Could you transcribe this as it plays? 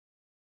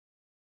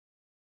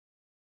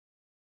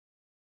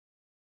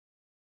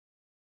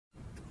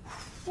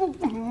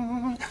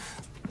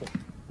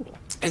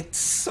It's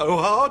so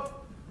hard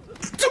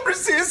to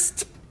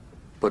resist.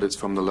 But it's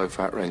from the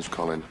low-fat range,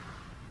 Colin.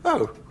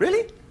 Oh,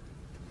 really?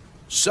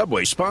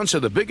 Subway sponsor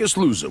the Biggest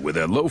Loser with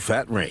their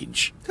low-fat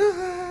range.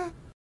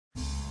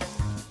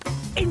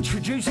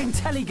 Introducing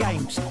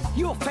Telegames,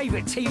 your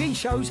favourite TV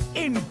shows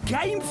in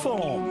game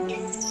form.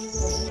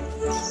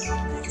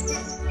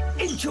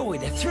 Enjoy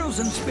the thrills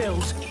and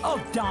spills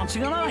of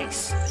dancing on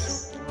ice.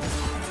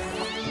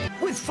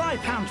 With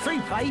 £5 free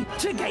play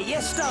to get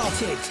you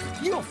started.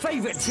 Your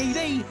favourite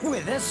TV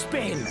with a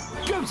spin.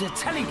 Go to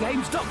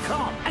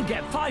telegames.com and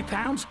get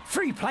 £5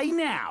 free play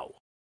now.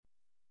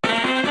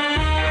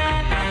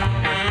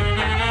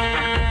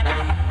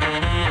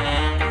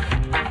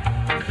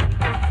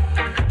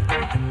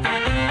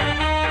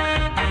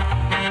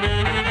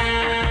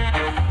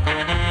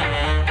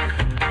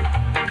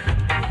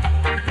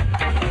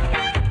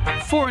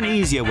 For an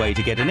easier way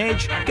to get an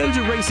edge, go to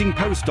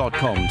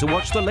racingpost.com to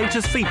watch the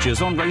latest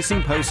features on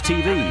Racing Post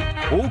TV,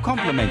 all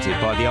complemented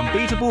by the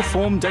unbeatable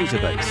form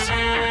database.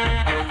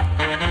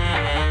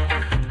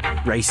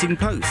 Racing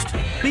Post.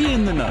 Be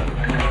in the know.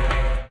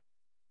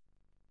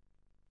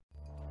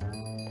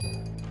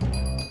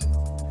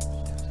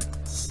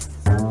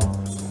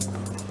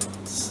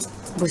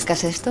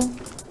 ¿Buscas esto?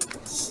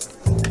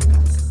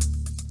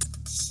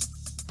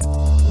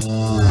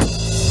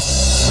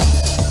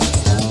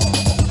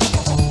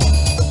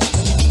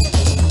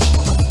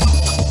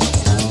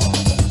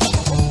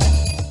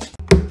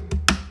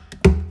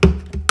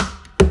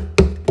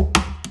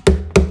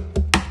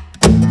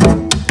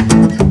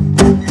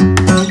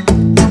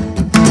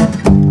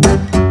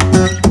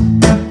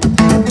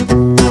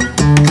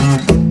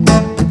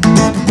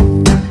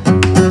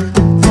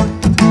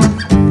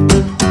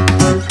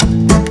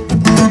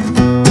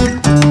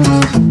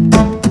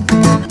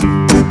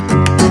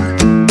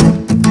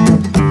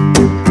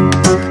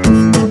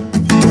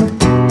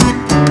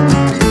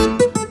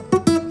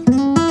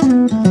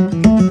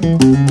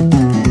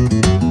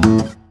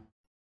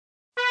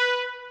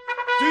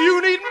 Do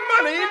you need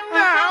money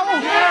now?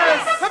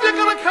 Yes! Have you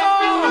got a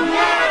car?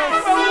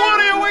 Yes! Well, what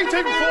are you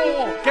waiting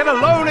for? Get a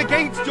loan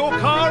against your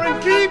car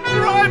and keep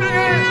driving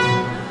it!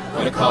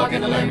 Got a car,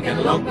 get a loan, get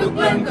a logbook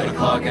loan. Got a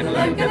car, get a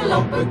loan, get a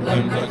logbook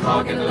loan. Got a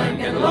car, get a loan,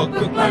 get a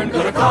logbook loan.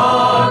 Got a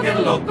car, get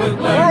a logbook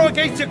loan. Borrow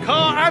against your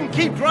car and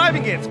keep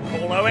driving it.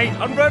 Call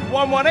 0800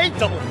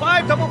 118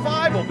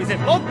 5555 or visit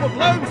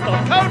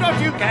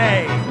logbookloans.co.uk.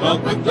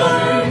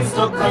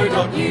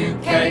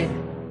 Logbookloans.co.uk.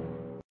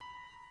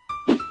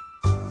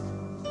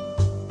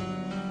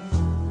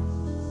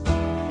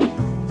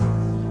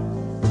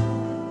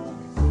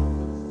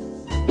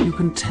 You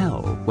can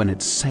tell when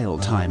it's sale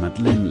time at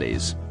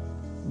Linley's,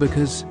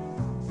 because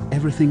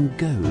everything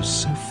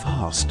goes so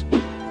fast.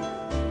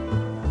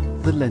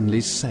 The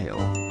Linley's sale,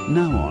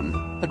 now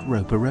on at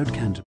Roper Road,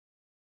 Canterbury.